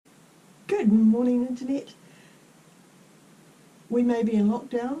Good morning, Internet. We may be in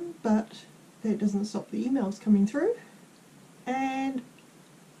lockdown, but that doesn't stop the emails coming through. And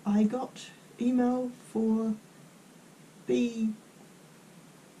I got email for the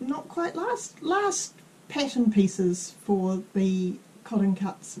not quite last pattern pieces for the Cotton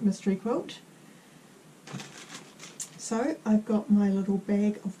Cuts mystery quilt. So I've got my little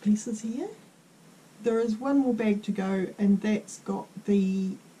bag of pieces here. There is one more bag to go, and that's got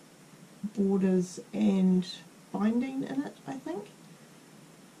the borders and binding in it, I think.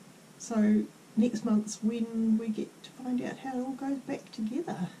 So next month's when we get to find out how it all goes back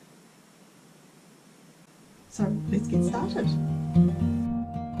together. So let's get started.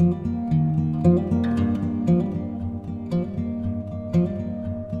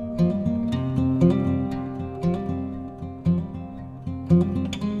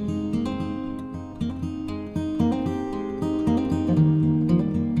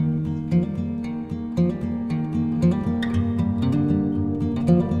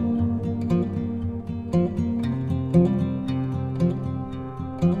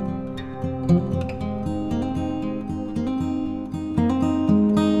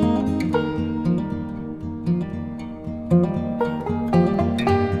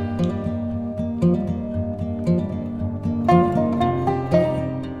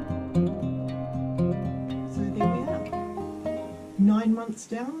 So there we are. 9 months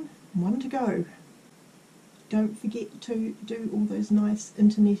down, 1 to go. Don't forget to do all those nice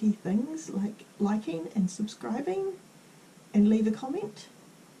internety things like liking and subscribing and leave a comment,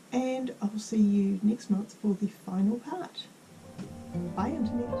 and I'll see you next month for the final part. Bye,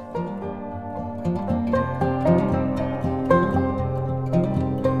 Internet.